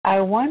I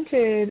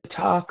wanted to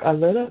talk a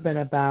little bit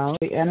about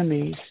the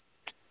enemy's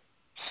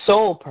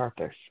sole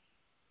purpose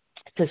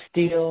to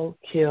steal,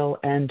 kill,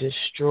 and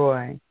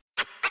destroy.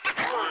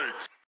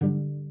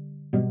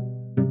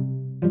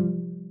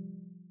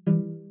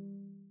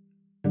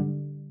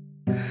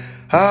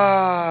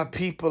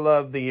 People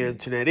of the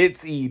internet,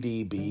 it's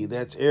EDB.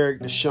 That's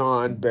Eric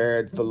Deshaun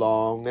Barrett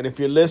Long. And if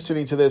you're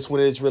listening to this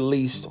when it is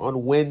released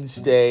on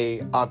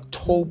Wednesday,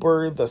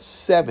 October the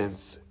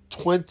 7th,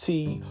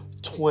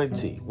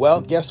 2020, well,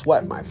 guess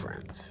what, my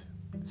friends?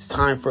 It's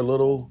time for a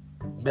little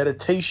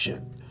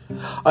meditation.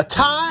 A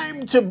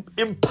time to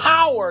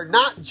empower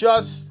not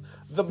just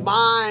the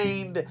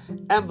mind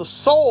and the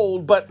soul,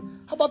 but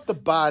how about the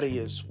body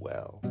as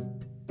well?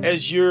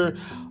 As you're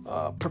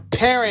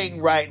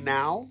preparing right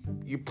now,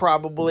 you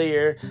probably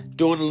are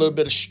doing a little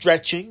bit of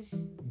stretching,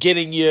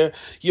 getting your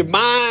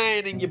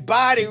mind and your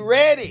body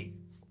ready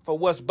for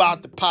what's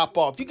about to pop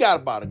off. You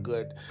got about a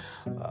good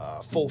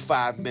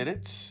 4-5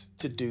 minutes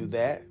to do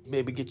that.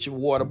 Maybe get your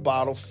water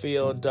bottle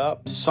filled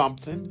up,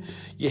 something.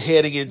 You're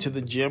heading into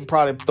the gym,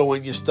 probably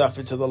throwing your stuff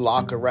into the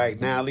locker right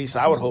now. At least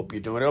I would hope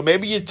you're doing it. Or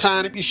maybe you're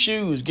tying up your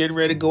shoes, getting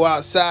ready to go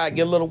outside,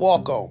 get a little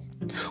walk on.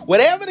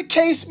 Whatever the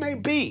case may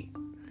be,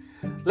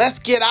 let's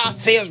get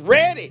ourselves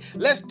ready.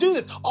 Let's do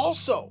this.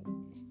 Also,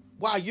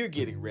 while you're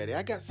getting ready,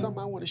 I got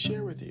something I want to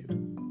share with you.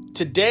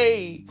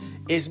 Today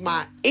is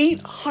my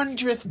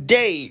 800th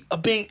day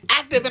of being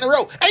active in a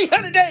row.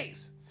 800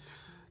 days.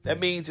 That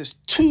means it's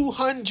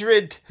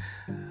 200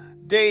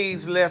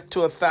 days left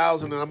to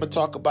 1,000, and I'm going to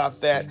talk about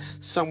that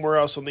somewhere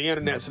else on the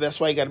internet. So that's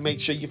why you got to make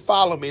sure you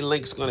follow me.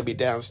 Link's going to be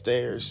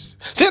downstairs.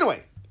 So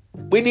anyway,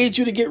 we need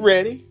you to get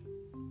ready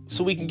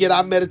so we can get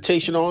our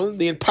meditation on,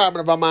 the empowerment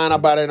of our mind, our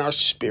body, and our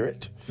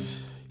spirit.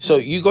 So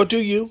you go do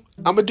you.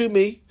 I'm going to do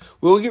me.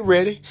 We'll get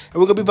ready, and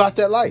we're going to be about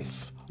that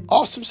life.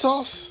 Awesome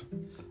sauce.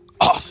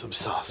 Awesome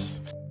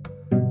sauce.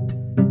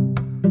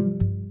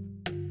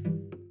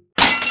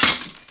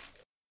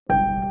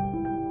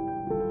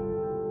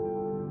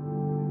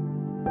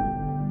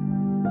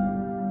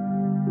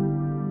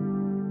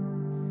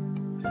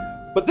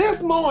 But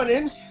this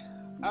morning,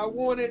 I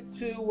wanted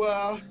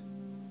to,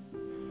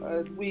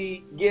 as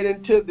we get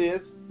into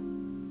this,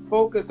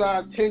 focus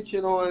our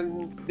attention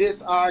on this,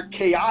 our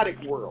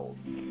chaotic world.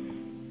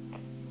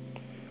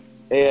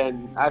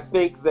 And I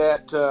think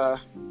that,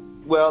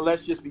 well,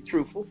 let's just be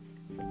truthful.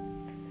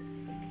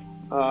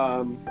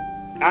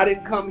 I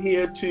didn't come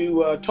here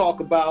to talk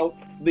about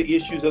the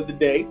issues of the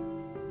day.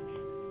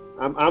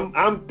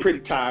 I'm pretty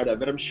tired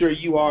of it. I'm sure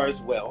you are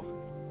as well.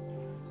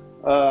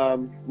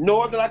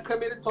 Nor did I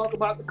come here to talk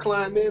about the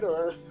climate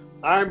or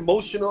our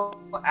emotional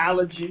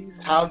allergies,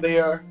 how they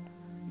are,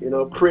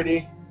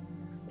 pretty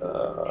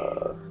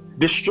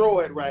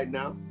destroyed right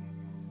now.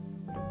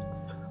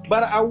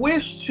 But I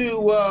wish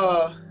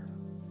to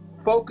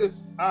focus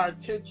our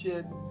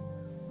attention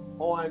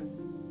on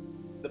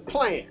the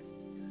plan.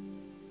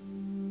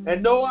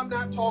 And no, I'm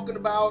not talking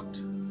about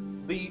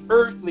the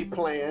earthly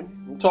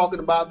plan. I'm talking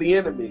about the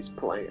enemy's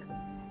plan.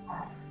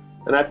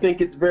 And I think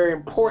it's very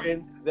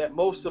important that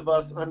most of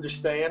us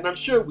understand. I'm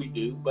sure we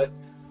do, but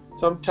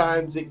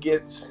sometimes it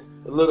gets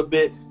a little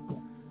bit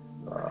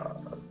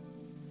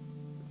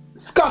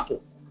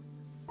scuffled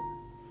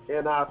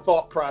in our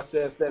thought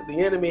process that the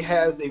enemy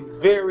has a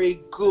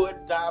very good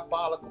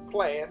diabolical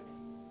plan,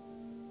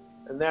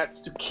 and that's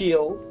to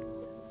kill,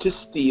 to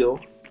steal,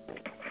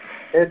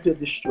 and to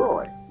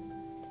destroy.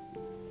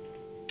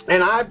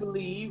 And I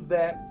believe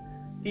that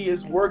he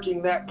is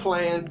working that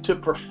plan to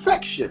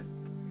perfection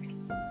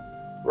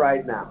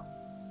right now.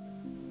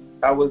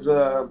 I was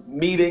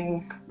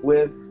meeting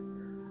with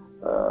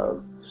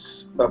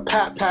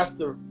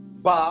Pastor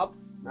Bob.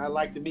 I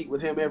like to meet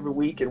with him every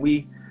week, and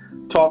we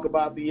talk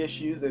about the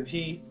issues, and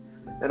he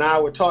and I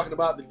were talking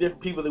about the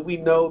different people that we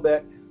know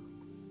that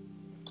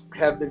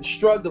have been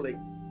struggling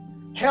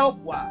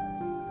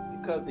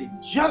health-wise because they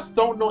just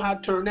don't know how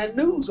to turn that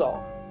news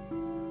off.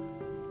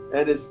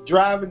 And it's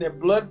driving their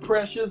blood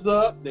pressures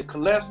up, their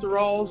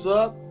cholesterol's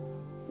up.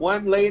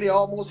 One lady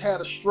almost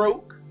had a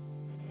stroke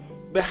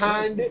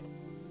behind it.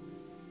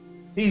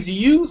 He's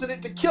using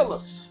it to kill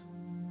us.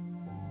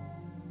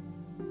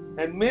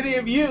 And many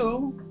of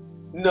you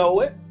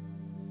know it.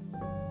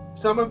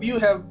 Some of you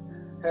have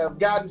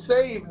gotten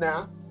saved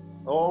now.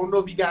 I don't know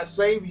if you got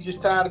saved, you're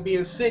just tired of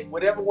being sick,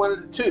 whatever one of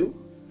the two.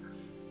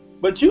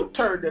 But you've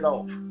turned it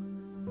off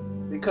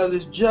because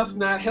it's just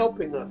not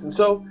helping us. And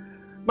so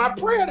my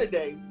prayer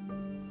today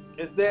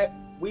is that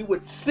we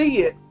would see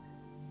it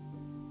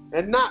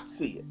and not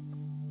see it.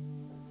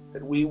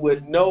 That we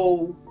would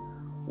know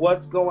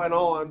what's going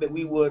on, that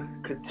we would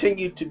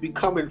continue to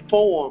become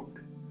informed,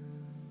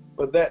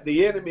 but that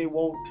the enemy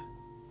won't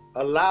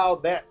allow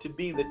that to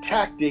be the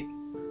tactic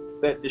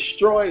that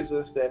destroys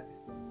us, that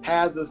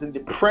has us in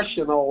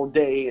depression all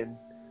day and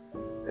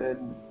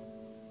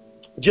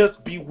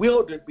just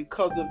bewildered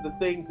because of the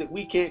things that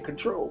we can't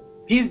control.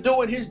 He's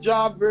doing his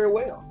job very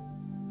well.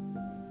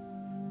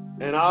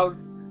 And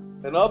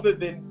other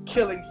than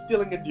killing,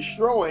 stealing, and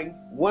destroying,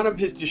 one of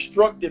his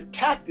destructive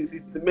tactics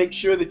is to make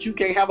sure that you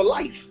can't have a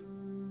life.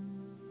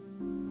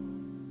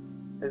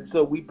 And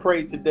so we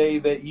pray today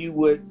that you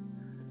would,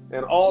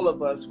 and all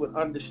of us would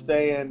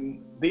understand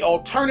the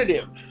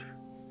alternative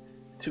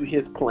to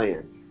his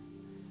plan.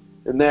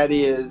 And that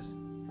is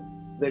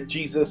that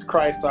Jesus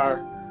Christ,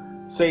 our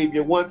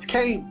Savior, once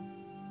came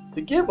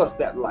to give us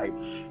that life,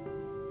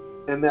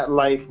 and that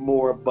life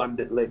more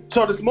abundantly.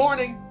 So this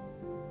morning,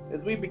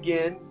 as we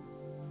begin,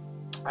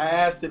 I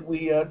ask that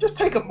we just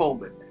take a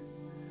moment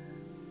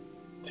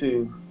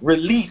to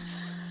release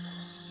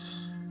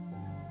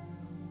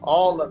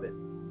all of it.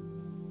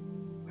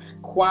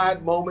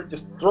 Quiet moment,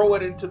 just throw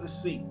it into the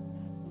sea,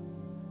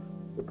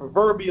 the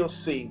proverbial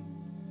sea.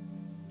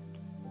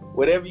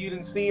 Whatever you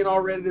didn't see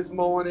already this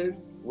morning,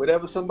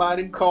 whatever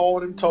somebody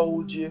called and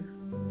told you,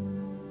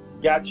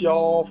 got you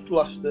all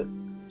flustered.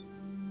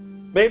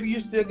 Maybe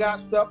you still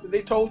got stuff that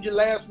they told you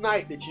last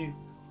night that you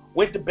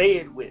went to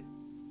bed with.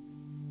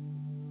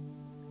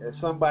 As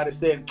somebody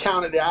said,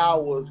 counted the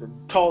hours and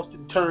tossed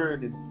and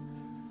turned and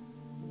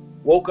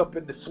woke up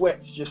in the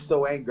sweats just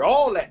so angry.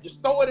 All that,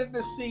 just throw it in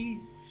the sea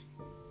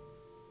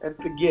and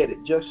forget it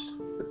just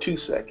for 2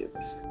 seconds.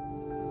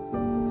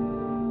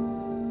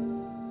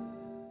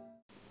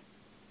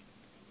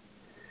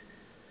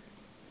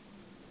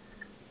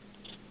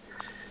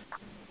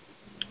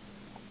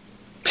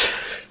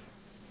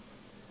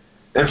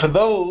 And for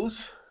those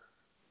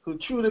who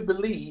truly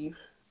believe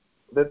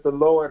that the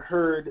Lord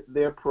heard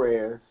their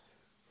prayers,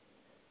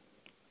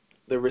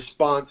 the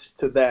response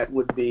to that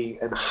would be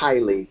an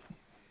highly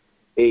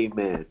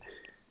amen.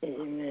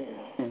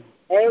 Amen.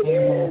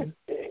 Amen.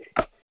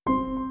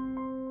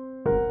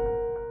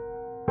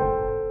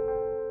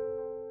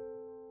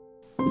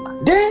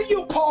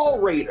 Daniel Paul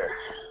Rader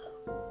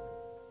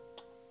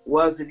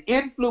was an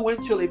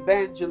influential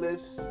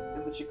evangelist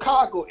in the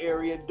Chicago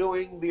area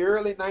during the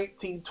early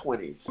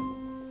 1920s.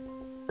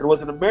 It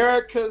was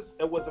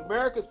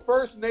America's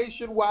first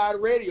nationwide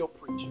radio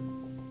preacher.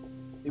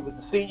 He was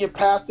the senior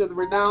pastor of the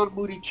renowned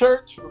Moody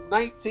Church from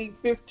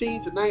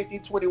 1915 to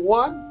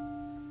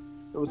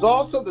 1921. He was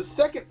also the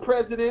second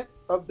president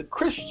of the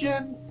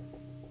Christian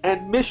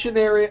and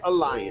Missionary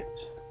Alliance.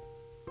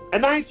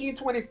 In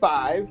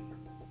 1925,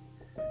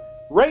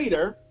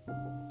 Rader,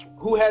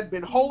 who had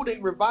been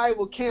holding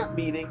revival camp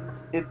meetings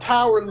in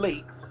Tower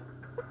Lakes,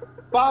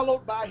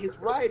 followed by his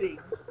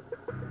writings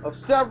of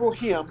several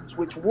hymns,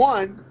 which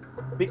one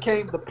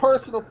became the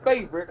personal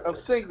favorite of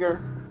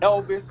singer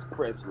Elvis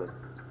Presley.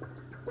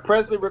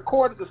 Presley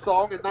recorded the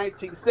song in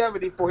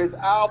 1970 for his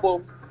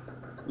album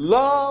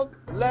Love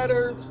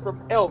Letters from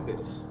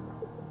Elvis,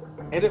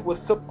 and it was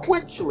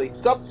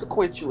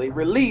subsequently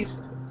released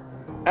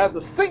as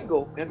a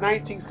single in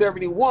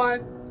 1971,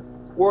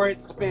 where it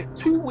spent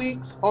 2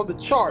 weeks on the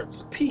charts,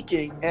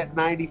 peaking at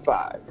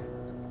 95.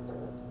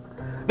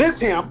 This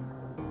hymn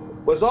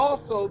was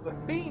also the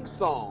theme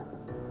song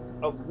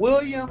of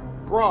William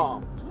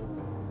Brahms'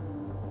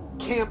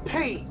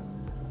 Campaign,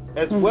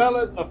 as well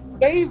as a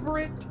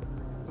favorite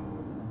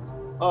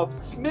of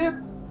Smith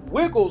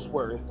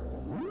Wigglesworth,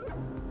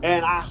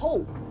 and I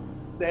hope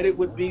that it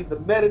would be the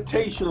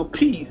meditational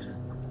piece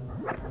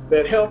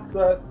that helps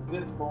us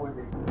this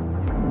morning.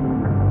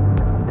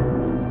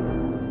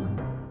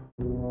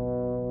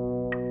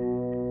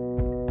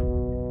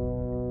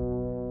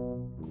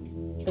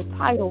 The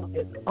title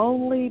is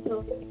Only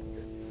Believe.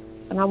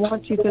 And I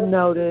want you to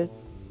notice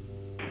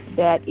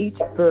that each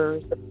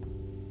verse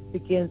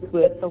begins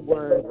with the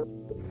word,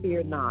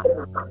 fear not.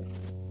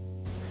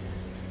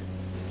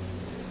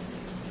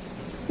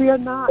 Fear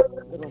not,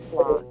 little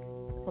flock,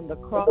 from the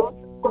cross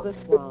to the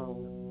throne.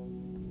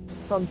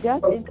 From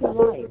death into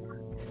life,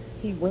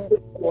 he went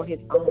for his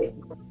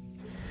own.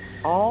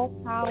 All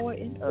power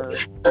in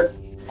earth,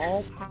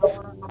 all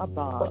power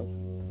above,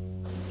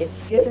 is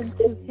given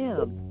to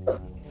him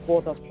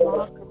for the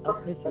flock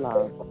of his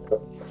love.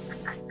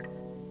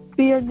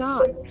 Fear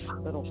not,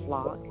 little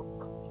flock,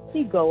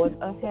 he goeth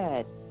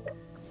ahead.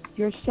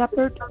 Your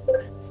shepherd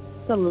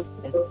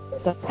selecteth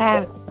the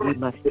path ye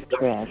must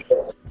tread.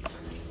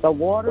 The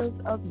waters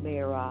of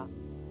Marah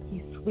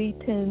he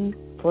sweetened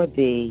for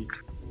thee.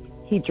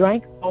 He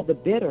drank all the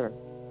bitter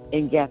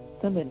in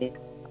Gethsemane.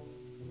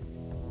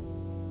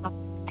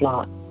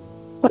 Flock,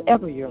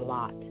 whatever your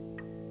lot,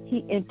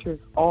 he enters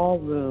all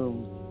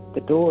rooms,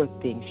 the doors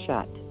being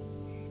shut.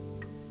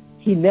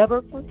 He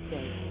never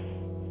forsakes,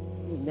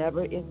 he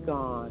never is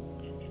gone.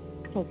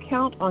 So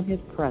count on his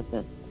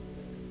presence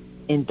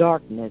in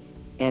darkness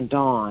and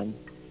dawn.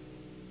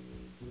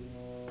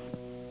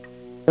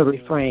 The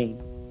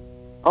refrain,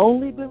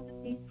 only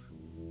believe,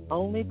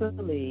 only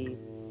believe,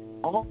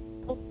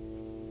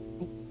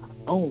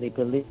 only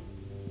believe,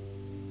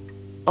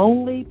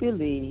 only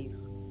believe,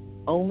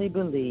 only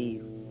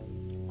believe.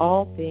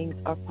 All things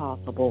are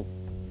possible.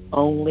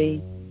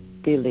 Only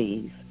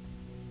believe.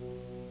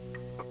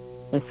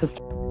 Let's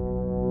just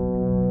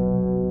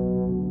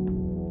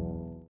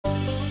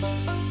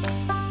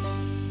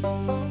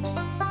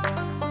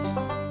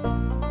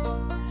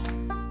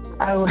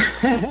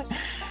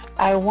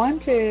I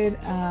wanted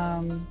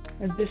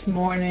this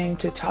morning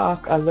to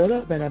talk a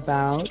little bit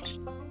about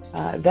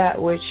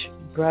that which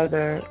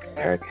Brother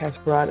Eric has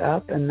brought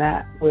up, and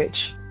that which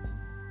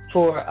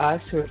for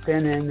us who have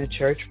been in the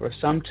church for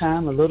some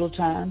time, a little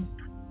time,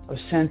 or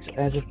since,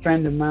 as a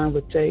friend of mine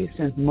would say,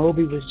 since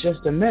Moby was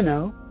just a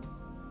minnow,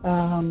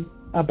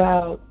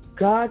 about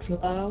God's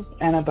love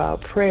and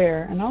about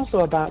prayer, and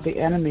also about the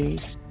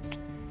enemy's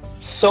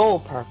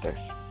sole purpose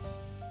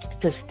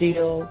to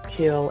steal,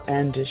 kill,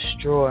 and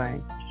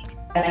destroy.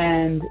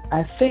 And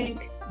I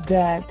think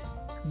that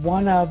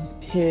one of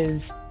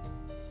his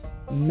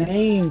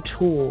main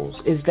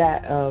tools is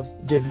that of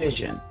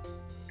division.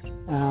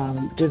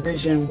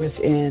 Division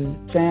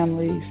within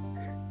families,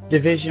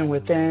 division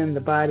within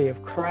the body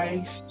of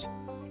Christ,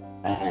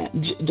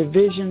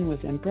 division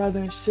within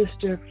brother,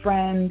 sister,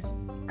 friend,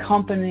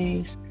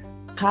 companies,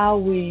 how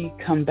we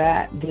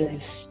combat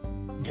this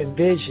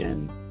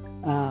division.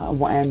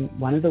 And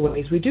one of the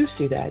ways we do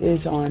see that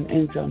is on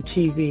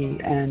TV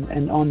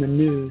and on the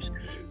news.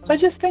 So I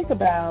just think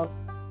about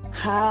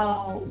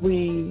how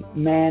we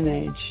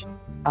manage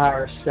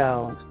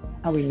ourselves,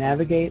 how we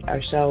navigate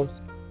ourselves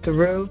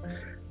through.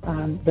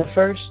 The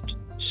first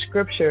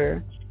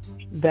scripture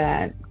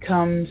that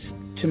comes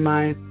to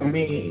mind for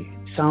me,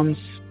 Psalms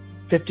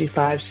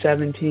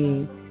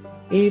 55:17,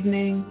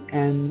 evening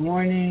and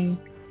morning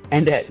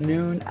and at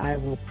noon I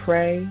will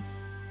pray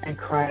and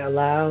cry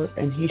aloud,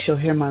 and he shall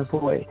hear my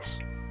voice.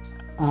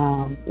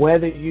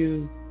 Whether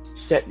you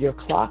set your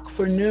clock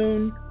for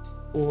noon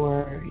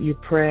or you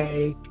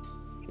pray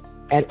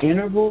at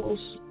intervals,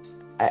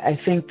 I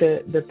think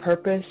the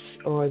purpose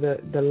or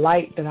the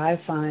light that I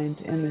find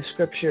in the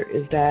scripture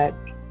is that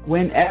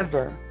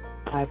whenever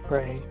I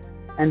pray,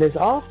 and as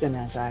often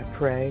as I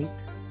pray,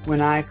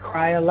 when I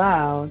cry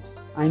aloud,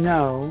 I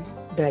know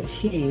that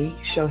he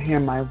shall hear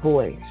my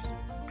voice.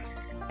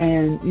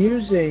 And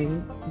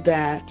using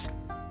that,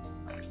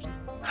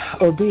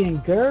 or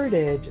being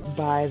girded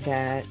by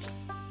that,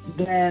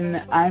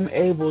 then I'm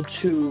able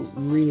to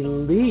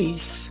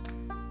release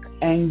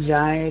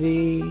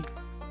anxiety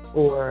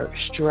or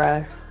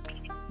stress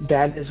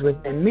that is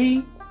within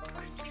me,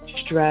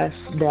 stress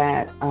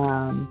that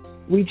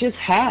we just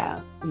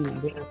have.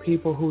 There are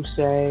people who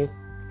say,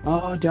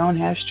 oh, don't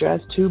have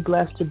stress, too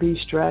blessed to be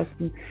stressed.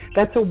 And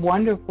that's a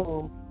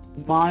wonderful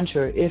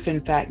mantra if,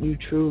 in fact, you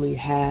truly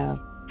have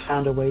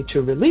found a way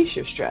to release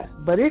your stress.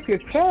 But if you're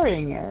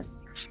carrying it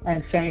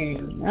and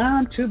saying, oh,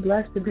 I'm too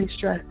blessed to be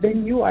stressed,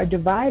 then you are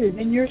divided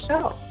in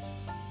yourself.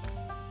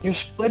 You're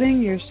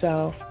splitting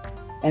yourself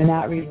and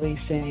not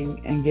releasing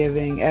and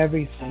giving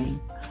everything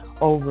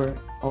over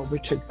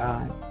to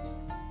God.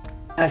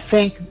 I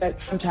think that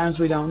sometimes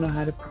we don't know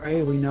how to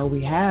pray. We know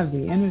we have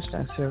the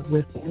intercessor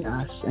within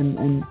us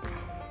and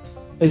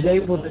is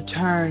able to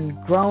turn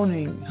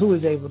groaning, who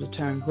is able to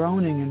turn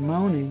groaning and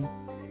moaning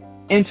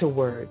into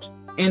words,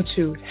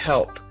 into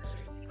help.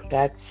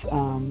 That's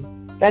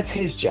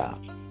his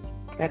job.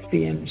 That's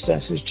the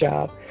intercessor's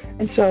job.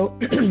 And so,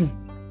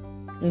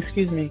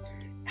 excuse me,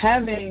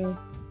 having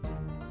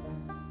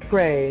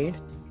prayed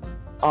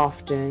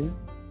often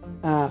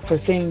for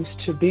things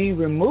to be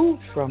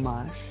removed from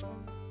us,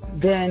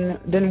 then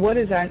what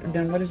is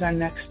our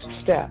next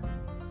step?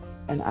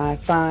 And I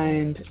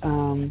find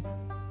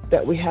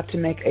that we have to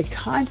make a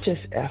conscious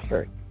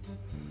effort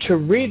to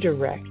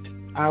redirect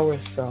our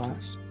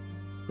thoughts.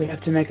 We have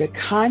to make a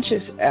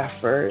conscious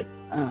effort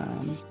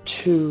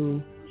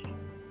to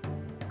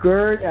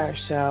gird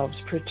ourselves,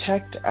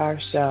 protect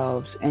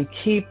ourselves, and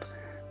keep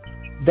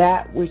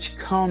that which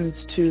comes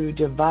to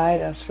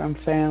divide us from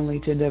family,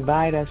 to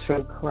divide us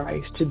from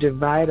Christ, to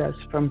divide us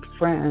from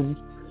friends,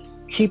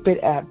 keep it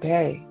at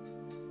bay.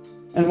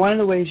 And one of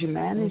the ways you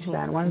manage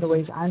that, one of the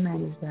ways I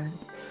manage that,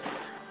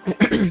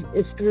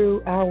 is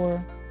through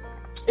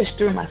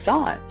my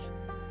thoughts.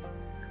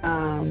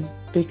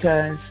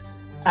 Because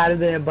out of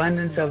the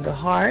abundance of the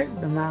heart,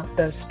 the mouth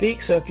does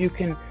speak. So if you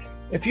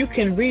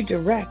can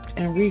redirect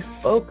and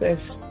refocus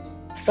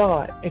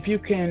thought, if you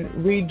can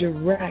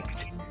redirect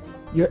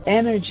your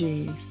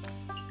energies,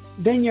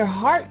 then your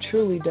heart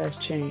truly does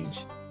change.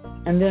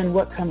 And then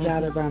what comes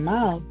out of our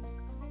mouth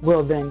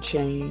will then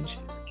change,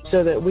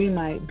 so that we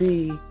might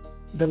be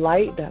the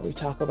light that we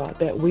talk about,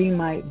 that we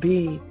might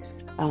be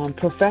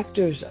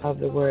perfecters of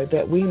the word,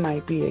 that we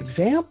might be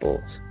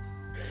examples.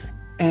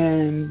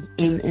 And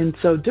in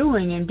so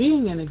doing and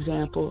being an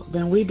example,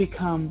 then we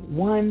become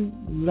one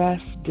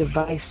less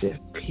divisive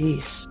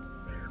piece,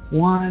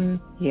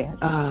 one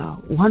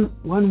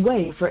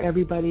way for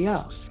everybody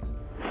else,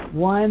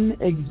 one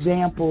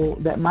example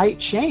that might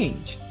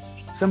change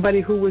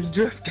somebody who was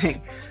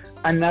drifting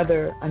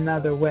another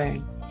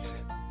way.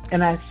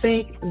 And I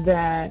think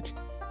that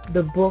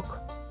the book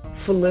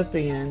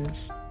Philippians,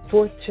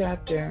 4th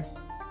chapter,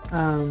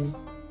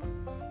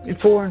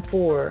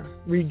 4:4,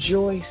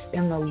 rejoice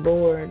in the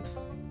Lord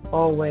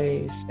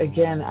always.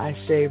 Again, I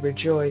say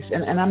rejoice.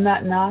 And I'm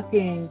not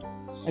knocking,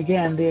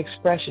 again, the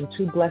expression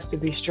too blessed to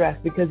be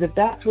stressed, because if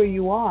that's where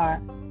you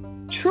are,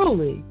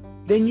 truly,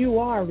 then you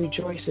are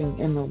rejoicing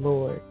in the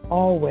Lord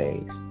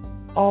always,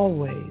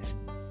 always.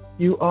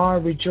 You are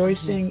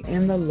rejoicing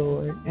in the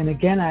Lord. And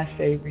again, I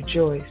say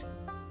rejoice.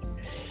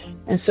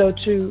 And so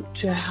to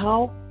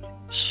help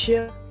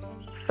shift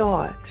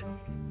thought.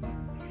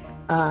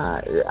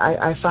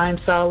 I find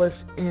solace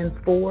in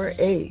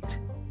 4:8.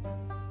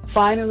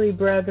 Finally,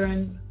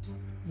 brethren,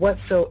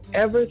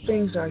 whatsoever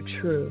things are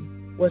true,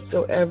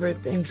 whatsoever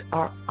things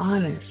are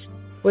honest,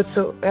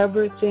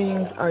 whatsoever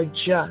things are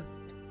just,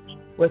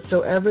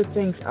 whatsoever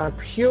things are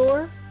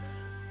pure,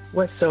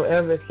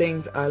 whatsoever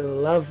things are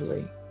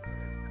lovely,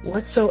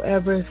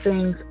 whatsoever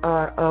things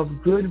are of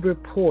good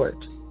report,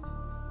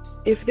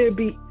 if there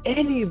be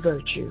any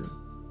virtue,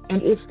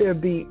 and if there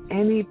be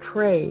any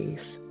praise,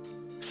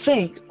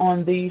 think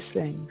on these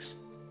things.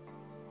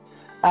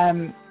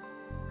 I'm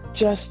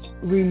just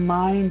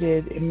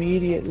reminded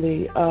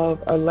immediately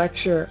of a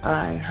lecture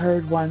I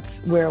heard once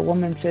where a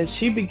woman says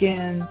she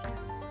begins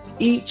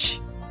each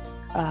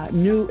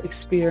new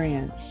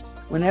experience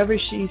whenever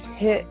she's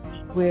hit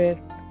with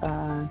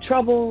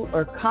trouble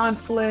or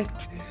conflict.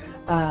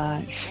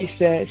 She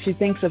said she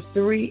thinks of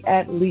 3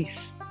 at least.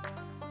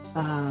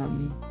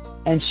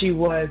 And she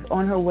was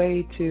on her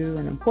way to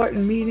an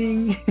important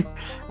meeting.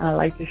 I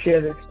like to share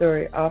this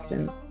story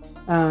often.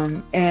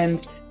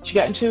 And she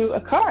got into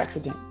a car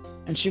accident.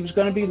 And she was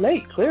going to be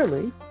late,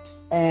 clearly.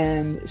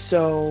 And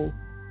so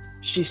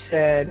she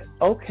said,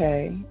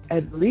 okay,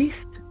 at least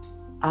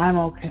I'm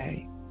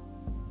okay.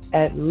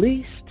 At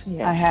least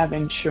I have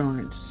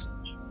insurance.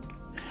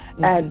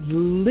 Mm-hmm. At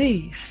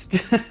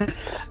least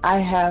I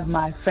have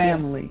my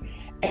family.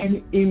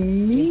 And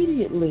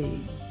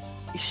immediately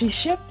she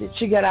shifted.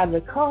 She got out of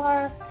the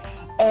car,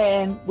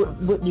 and what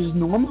was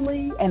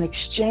normally an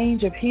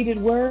exchange of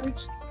heated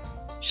words,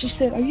 she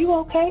said, are you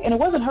okay? And it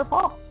wasn't her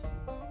fault.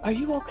 Are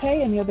you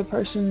okay? And the other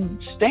person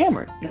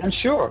stammered,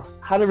 unsure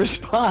how to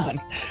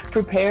respond,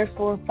 prepared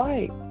for a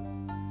fight.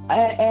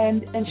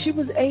 And she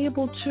was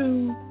able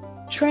to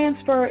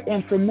transfer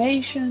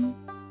information,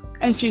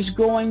 and she's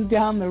going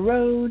down the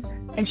road,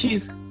 and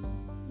she's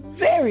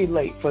very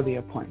late for the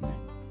appointment.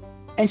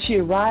 And she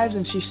arrives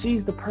and she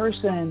sees the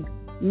person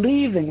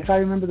leaving. If I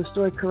remember the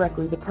story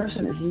correctly, the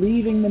person is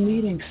leaving the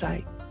meeting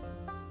site.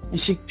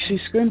 And she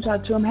screams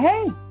out to him,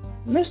 hey,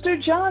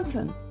 Mr.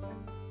 Johnson,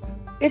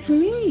 it's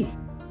me.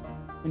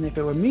 And if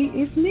it were me,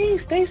 it's me,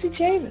 Stacey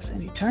Chavis.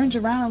 And he turns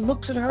around and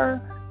looks at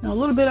her, a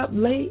little bit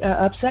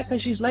upset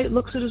because she's late,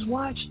 looks at his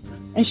watch,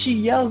 and she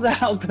yells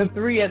out the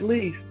 3 at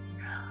least.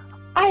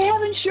 I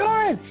have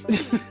insurance.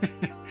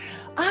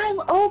 I'm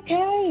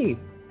okay.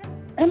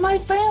 And my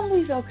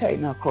family's okay.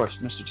 Now, of course,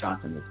 Mr.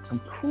 Johnson is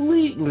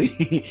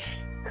completely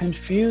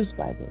confused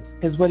by this,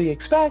 because what he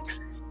expects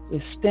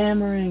is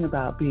stammering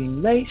about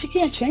being late. She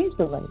can't change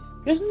the late.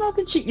 There's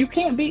nothing you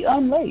can't be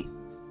unlate.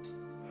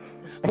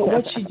 But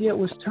what she did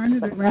was turn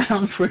it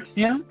around for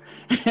him.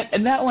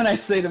 And that one I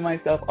say to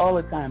myself all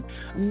the time.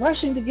 I'm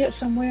rushing to get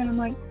somewhere, and I'm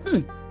like,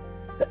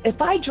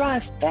 if I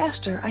drive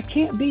faster, I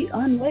can't be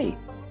unlate.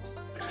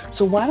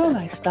 So why don't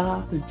I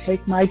stop and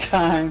take my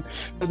time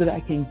so that I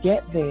can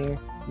get there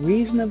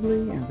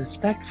reasonably and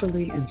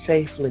respectfully and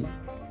safely?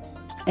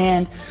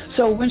 And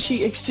so when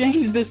she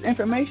exchanged this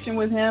information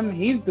with him,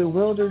 he's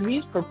bewildered,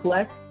 he's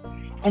perplexed,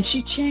 and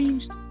she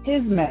changed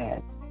his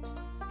mad.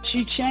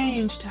 She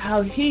changed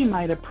how he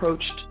might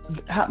approach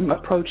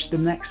the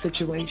next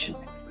situation.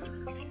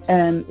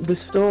 And the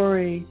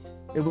story,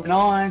 it went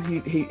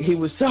on. He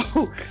was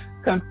so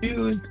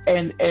confused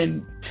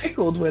and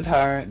tickled with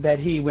her that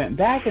he went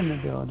back in the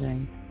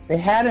building. They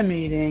had a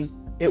meeting.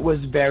 It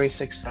was very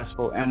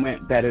successful and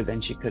went better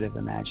than she could have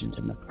imagined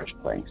in the first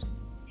place.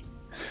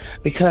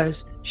 Because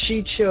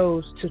she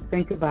chose to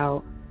think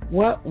about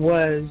what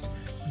was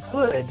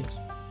good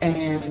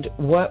and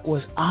what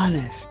was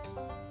honest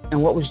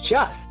and what was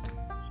just,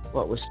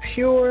 what was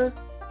pure,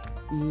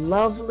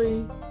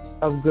 lovely,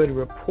 of good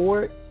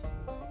report.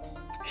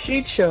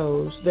 She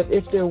chose that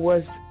if there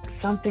was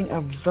something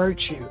of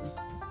virtue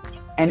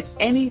and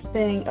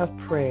anything of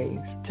praise,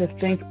 to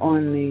think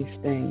on these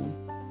things.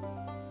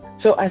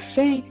 So I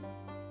think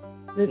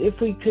that if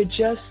we could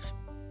just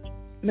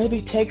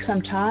maybe take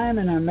some time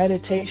in our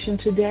meditation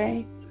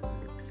today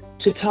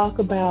to talk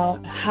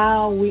about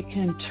how we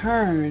can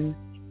turn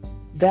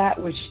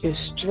that which is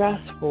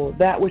stressful,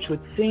 that which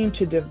would seem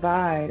to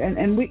divide.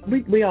 And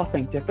we all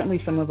think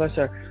differently. Some of us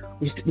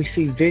we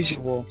see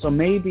visual. So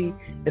maybe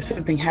if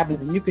something happens,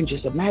 and you can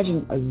just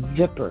imagine a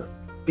zipper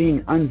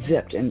being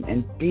unzipped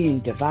and being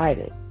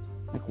divided.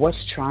 Like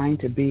what's trying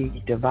to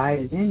be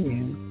divided in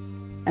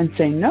you, and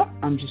say, nope,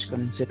 I'm just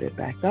going to zip it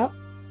back up,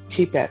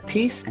 keep at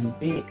peace and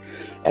be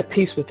at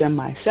peace within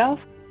myself,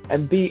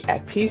 and be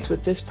at peace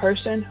with this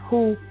person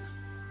who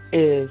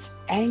is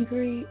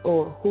angry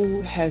or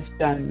who has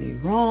done me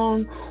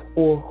wrong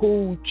or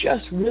who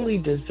just really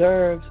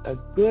deserves a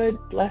good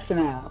blessing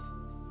out.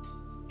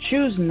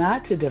 Choose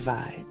not to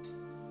divide.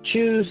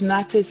 Choose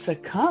not to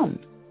succumb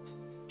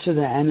to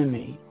the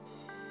enemy.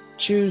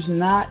 Choose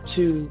not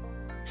to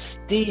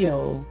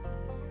steal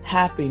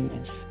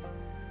happiness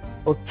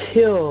or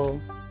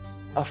kill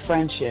a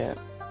friendship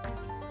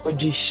or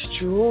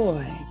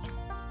destroy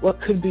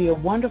what could be a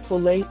wonderful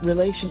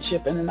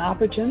relationship and an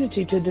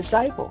opportunity to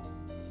disciple.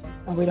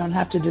 And we don't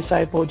have to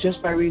disciple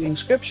just by reading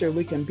scripture.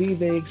 We can be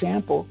the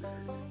example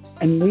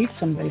and lead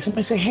somebody.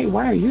 Somebody say, hey,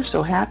 why are you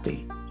so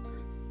happy?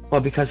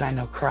 Well, because I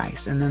know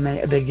Christ. And then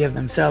they give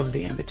themselves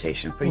the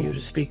invitation for you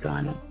to speak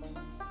on it.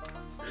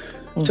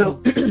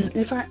 So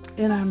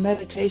in our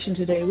meditation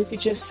today, we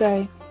could just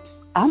say,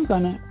 I'm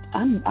gonna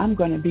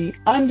be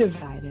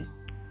undivided.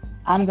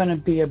 I'm gonna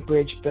be a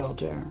bridge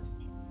builder.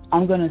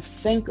 I'm gonna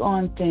think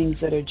on things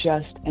that are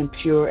just and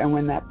pure. And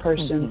when that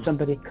person,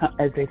 somebody,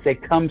 as they say,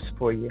 comes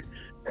for you,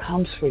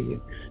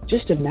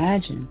 just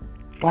imagine,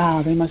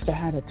 wow, they must have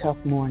had a tough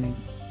morning.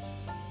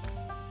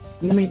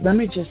 Let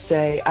me just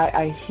say,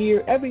 I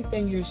hear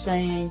everything you're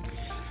saying.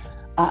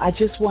 I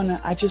just wanna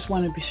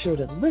be sure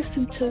to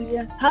listen to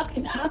you. How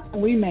can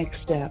we make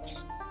steps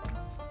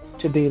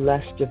to be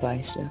less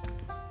divisive?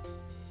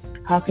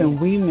 How can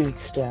we make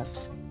steps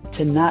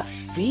to not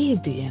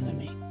feed the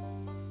enemy?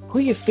 Who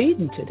are you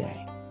feeding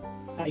today?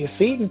 Are you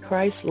feeding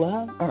Christ's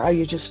love, or are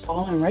you just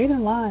falling right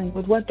in line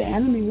with what the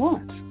enemy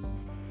wants?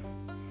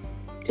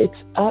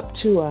 It's up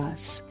to us.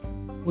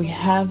 We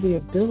have the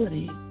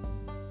ability,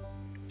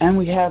 and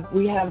we have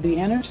the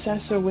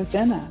intercessor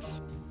within us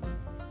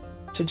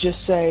to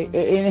just say,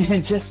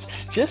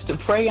 just to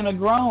pray and a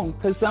groan,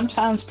 because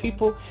sometimes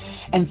people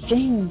and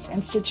things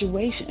and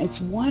situations,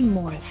 it's one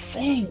more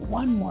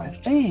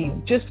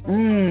thing, just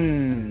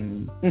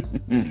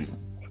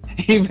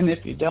even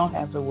if you don't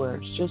have the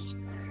words, just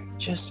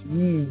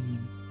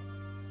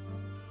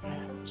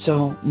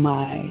So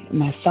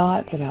my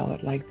thought that I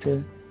would like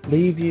to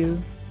leave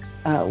you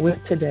with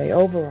today,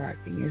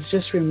 overarching, is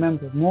just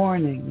remember,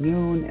 morning,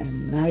 noon,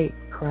 and night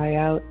cry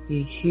out,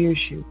 he hears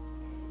you.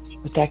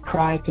 But that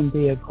cry can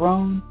be a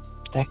groan,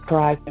 that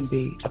cry can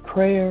be a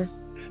prayer,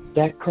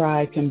 that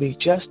cry can be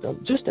just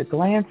a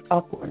glance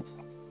upward.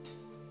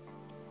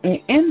 And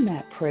in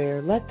that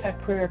prayer, let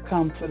that prayer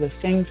come for the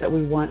things that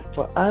we want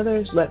for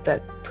others. Let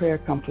that prayer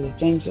come for the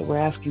things that we're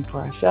asking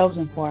for ourselves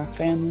and for our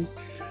family.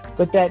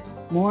 But that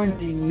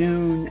morning,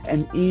 noon,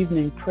 and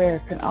evening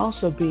prayer can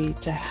also be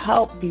to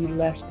help be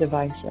less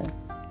divisive,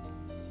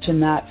 to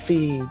not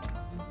feed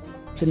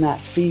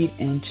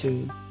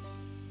into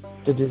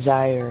the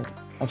desire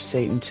of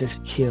Satan to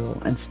kill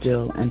and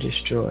steal and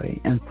destroy.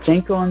 And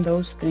think on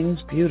those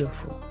things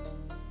beautiful.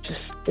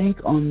 Just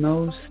think on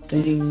those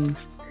things.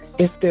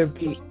 If there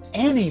be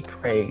any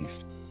praise,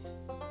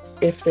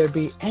 if there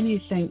be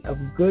anything of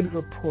good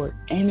report,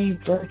 any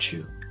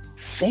virtue,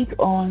 think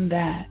on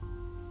that.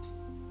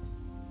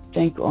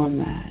 Think on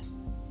that.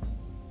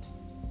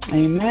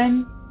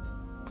 Amen.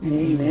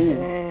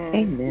 Amen.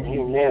 Amen.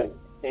 Amen.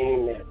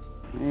 Amen.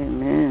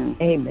 Amen.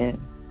 Amen.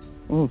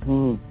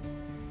 Mm-hmm.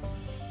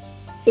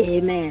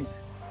 Amen.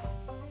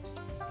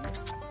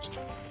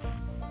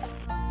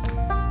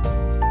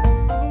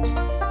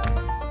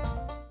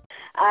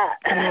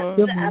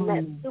 I'm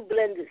at two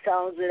blended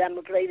songs that I'm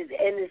going to play at the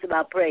end. It's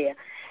about prayer.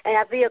 And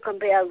I feel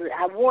compelled.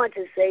 I want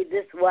to say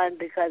this one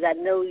because I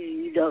know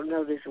you don't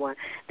know this one.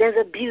 There's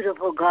a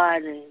beautiful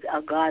garden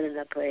of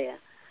prayer.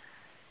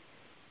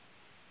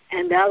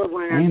 And the other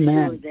one I'm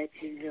sure that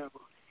you know.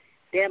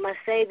 There my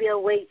Savior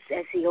waits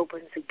as he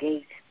opens the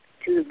gate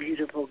to the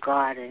beautiful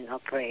garden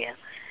of prayer.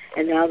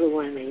 And the other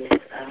one is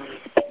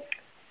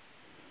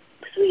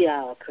Sweet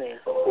Hour Prayer.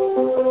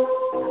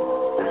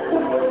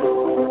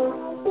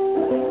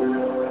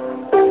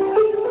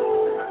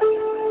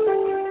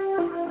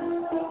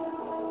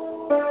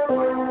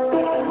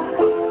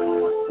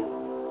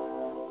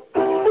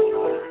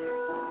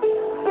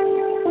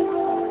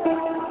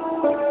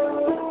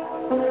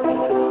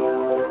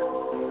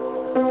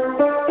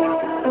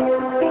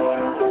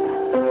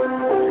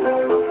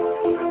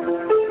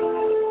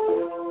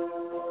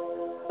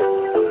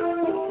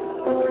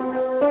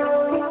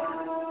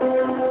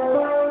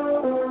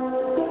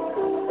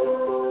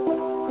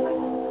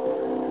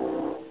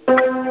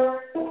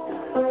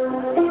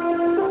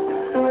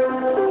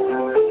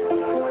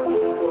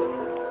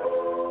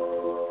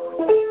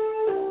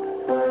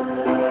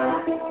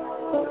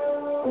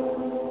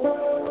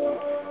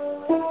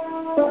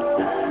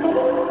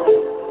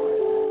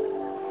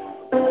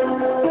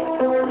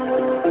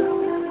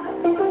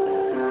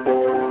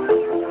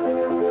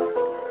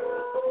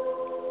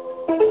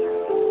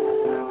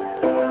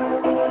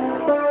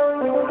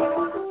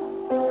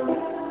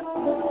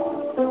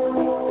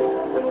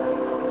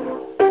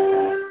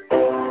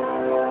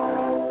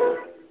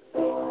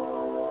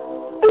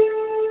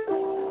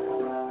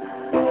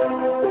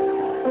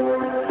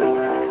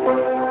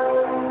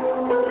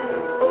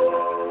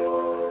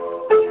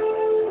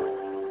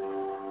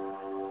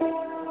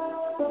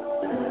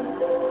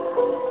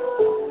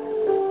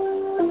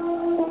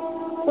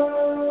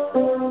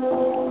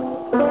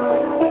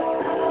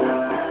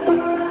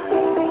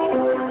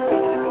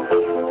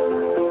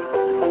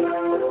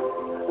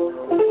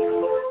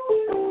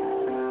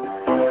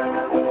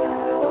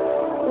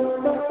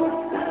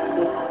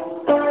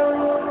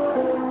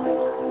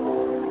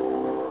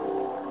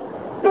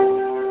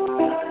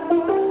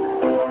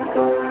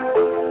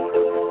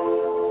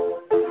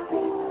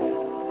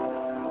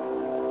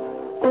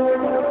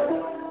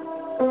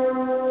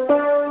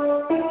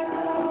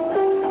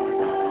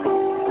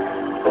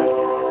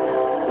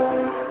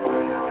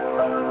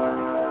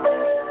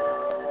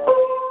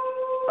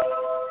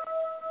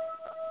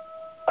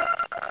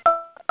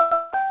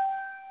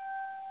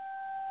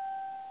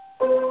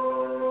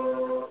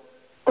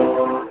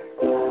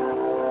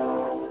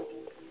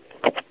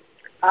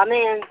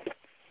 Amen.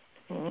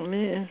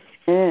 Amen.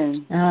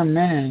 Amen.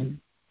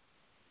 Amen.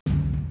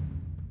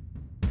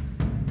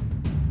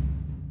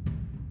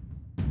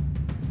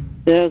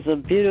 There's a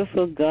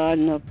beautiful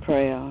garden of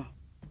prayer.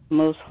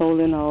 Most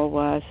holy and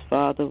all-wise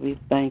Father, we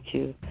thank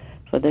you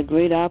for the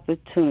great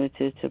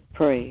opportunity to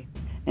pray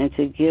and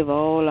to give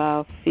all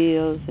our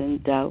fears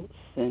and doubts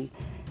and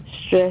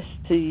stress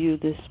to you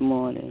this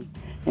morning.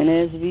 And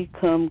as we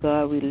come,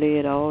 God, we lay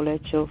it all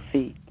at your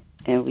feet,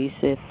 and we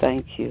say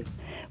thank you.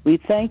 We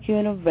thank you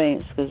in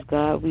advance because,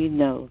 God, we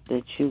know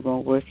that you're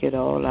going to work it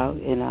all out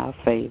in our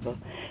favor.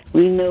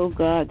 We know,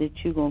 God,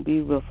 that you're going to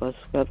be with us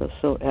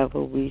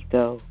whithersoever we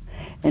go.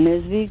 And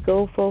as we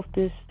go forth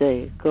this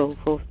day,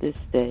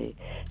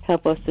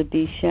 help us to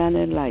be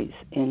shining lights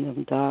in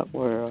the dark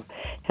world.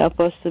 Help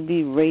us to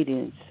be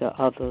radiant to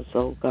others,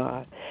 oh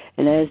God.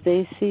 And as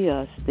they see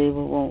us, they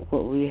will want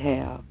what we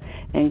have.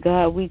 And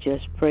God, we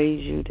just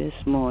praise you this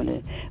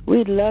morning.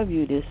 We love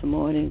you this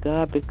morning,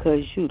 God,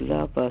 because you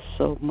love us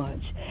so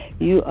much.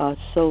 You are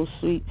so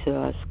sweet to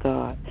us,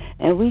 God.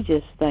 And we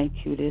just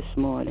thank you this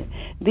morning.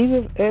 Be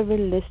with every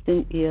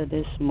listening ear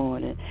this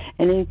morning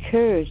and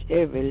encourage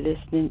every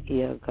listening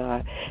ear,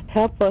 God.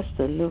 Help us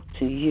to look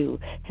to you.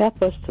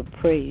 Help us to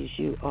praise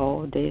you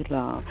all day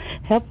long.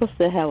 Help us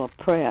to have a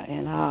prayer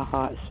in our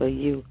hearts for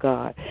you,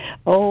 God.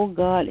 Oh,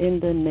 God, in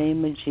the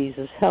name of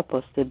Jesus, help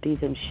us to be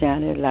them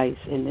shining lights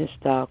in this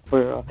dark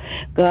world.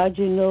 God,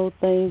 you know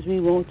things we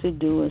want to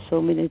do, and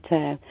so many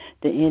times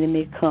the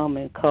enemy come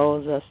and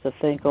cause us to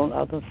think on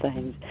other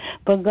things.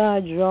 But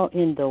God, draw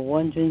in the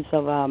wanderings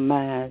of our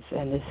minds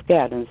and the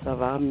scatterings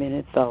of our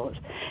many thoughts.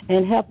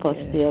 And help us,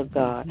 dear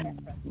God,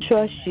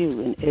 trust you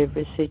in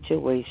every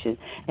situation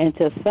and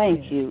to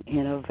thank you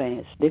in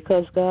advance.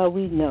 Because, God,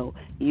 we know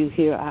you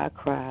hear our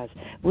cries.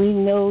 We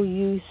know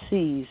you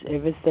sees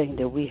everything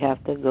that we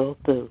have to go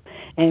through.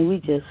 And we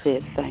just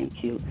said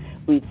thank you.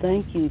 We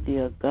thank you,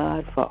 dear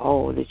God, for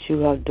all that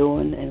you are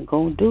doing and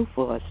going to do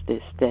for us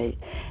this day.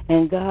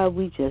 And, God,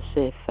 we just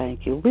said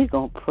thank you. We're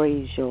going to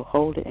praise your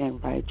holy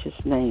and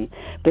righteous name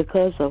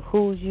because of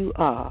who you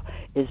are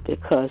is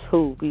because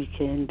who we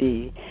can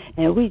be.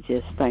 And we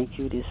just thank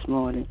you this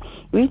morning.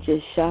 We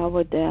just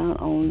shower down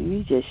on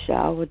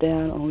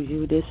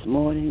you this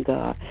morning,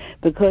 God,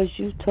 because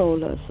you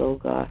told us, oh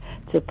God,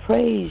 to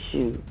praise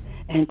you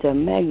and to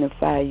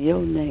magnify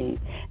your name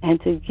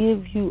and to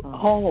give you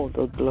all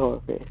the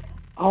glory.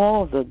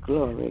 All the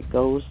glory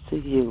goes to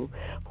you.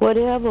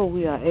 Whatever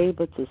we are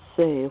able to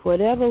say,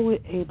 whatever we're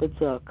able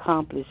to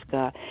accomplish,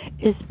 God,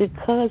 it's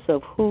because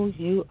of who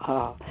you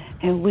are.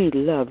 And we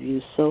love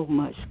you so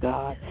much,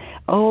 God.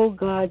 Oh,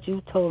 God,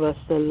 you told us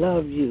to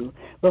love you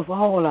with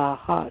all our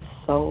heart,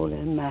 soul,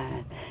 and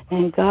mind.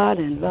 And, God,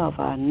 and love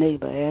our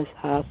neighbor as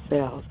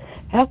ourselves.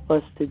 Help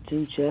us to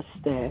do just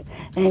that.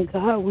 And,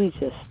 God, we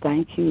just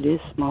thank you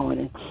this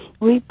morning.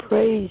 We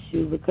praise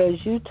you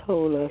because you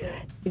told us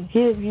to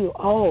give you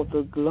all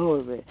the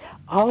glory,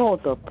 all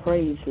the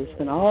praises,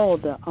 and all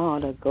the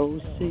honor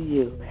goes to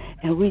you.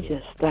 And we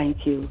just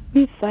thank you.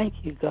 We thank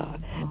you,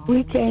 God.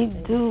 We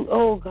can't do,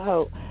 oh,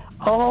 God,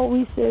 all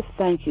we said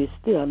thank you is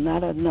still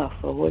not enough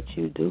for what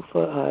you do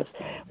for us.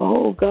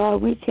 Oh,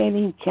 God, we can't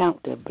even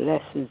count the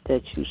blessings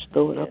that you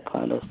stored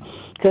upon us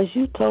because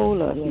you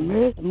told us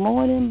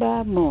morning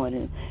by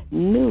morning,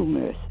 new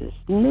mercies,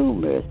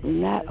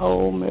 not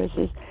old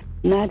mercies,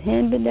 not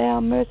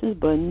hand-me-down mercies,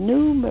 but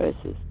new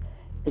mercies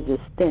is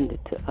extended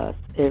to us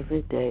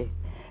every day.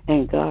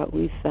 And, God,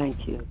 we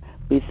thank you.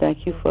 We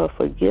thank you for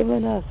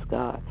forgiving us,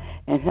 God,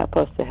 and help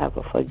us to have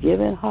a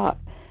forgiving heart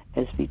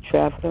as we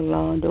travel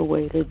along the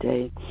way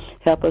today.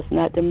 Help us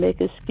not to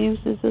make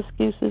excuses,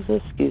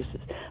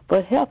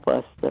 but help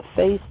us to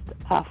face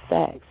our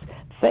facts,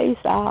 face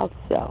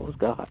ourselves,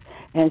 God,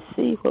 and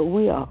see what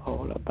we are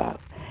all about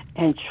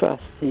and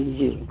trust in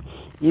you.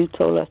 You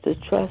told us to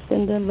trust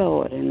in the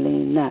Lord and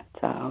lean not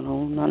to our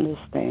own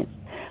understanding,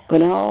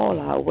 but in all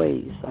our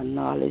ways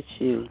acknowledge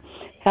you.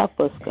 Help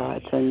us,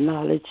 God, to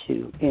acknowledge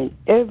you in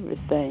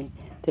everything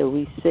that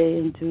we say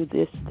and do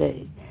this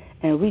day.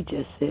 And we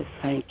just say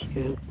thank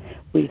you.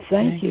 We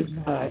thank you,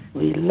 God.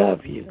 We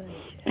love you.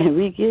 And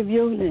we give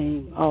your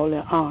name all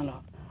the honor,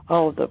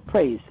 all the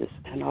praises,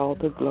 and all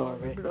the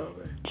glory.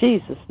 In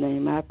Jesus'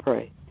 name I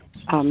pray.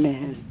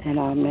 Amen and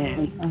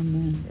amen.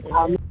 Amen.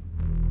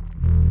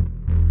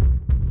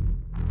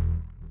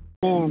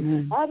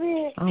 Amen.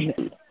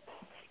 Amen.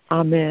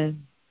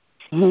 Amen.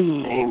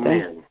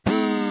 Amen.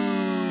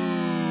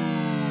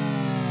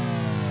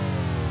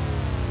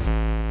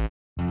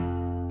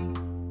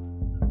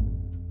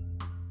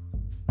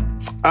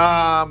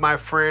 My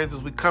friends,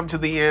 as we come to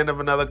the end of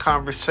another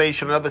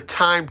conversation, another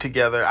time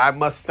together, I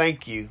must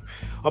thank you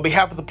on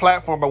behalf of the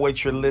platform by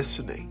which you're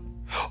listening.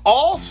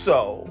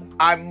 Also,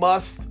 I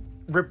must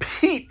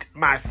repeat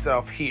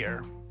myself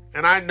here.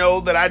 And I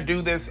know that I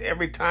do this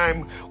every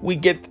time we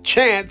get the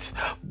chance,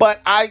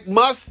 but I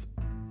must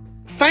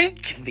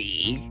thank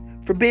thee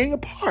for being a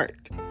part.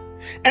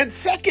 And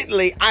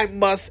secondly, I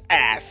must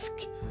ask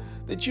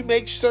that you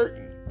make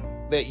certain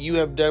that you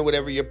have done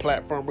whatever your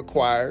platform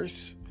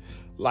requires,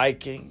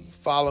 liking,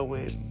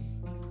 following,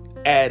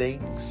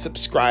 adding,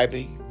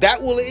 subscribing.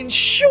 That will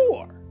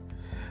ensure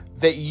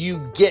that you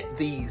get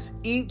these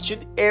each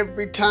and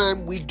every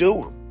time we do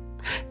them.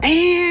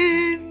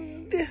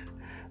 And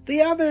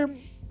the other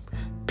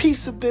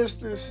piece of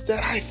business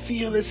that I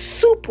feel is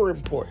super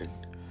important.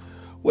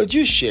 Would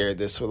you share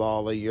this with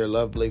all of your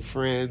lovely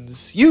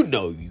friends? You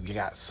know you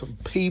got some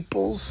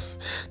peoples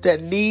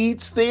that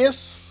needs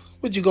this.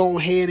 Would you go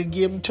ahead and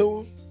give them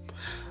to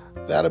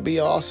them? That'll be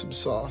awesome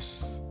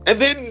sauce. And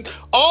then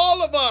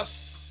all of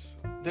us,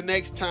 the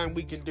next time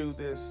we can do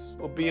this,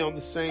 we'll be on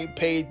the same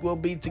page. We'll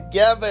be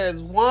together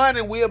as one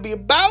and we'll be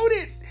about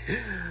it.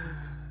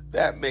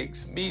 That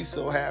makes me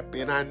so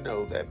happy, and I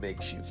know that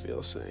makes you feel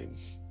the same.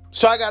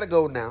 So I got to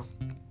go now.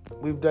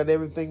 We've done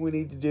everything we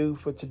need to do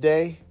for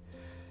today,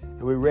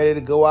 and we're ready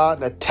to go out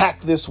and attack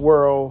this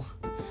world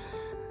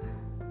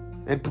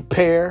and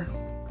prepare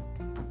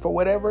for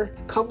whatever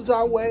comes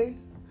our way.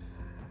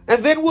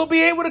 And then we'll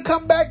be able to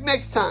come back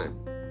next time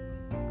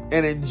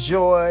and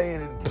enjoy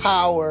and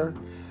empower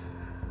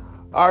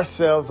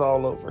ourselves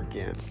all over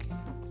again.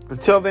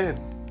 Until then,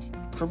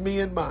 from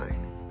me and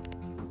mine,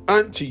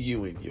 unto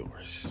you and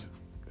yours.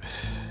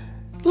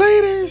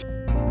 Laters.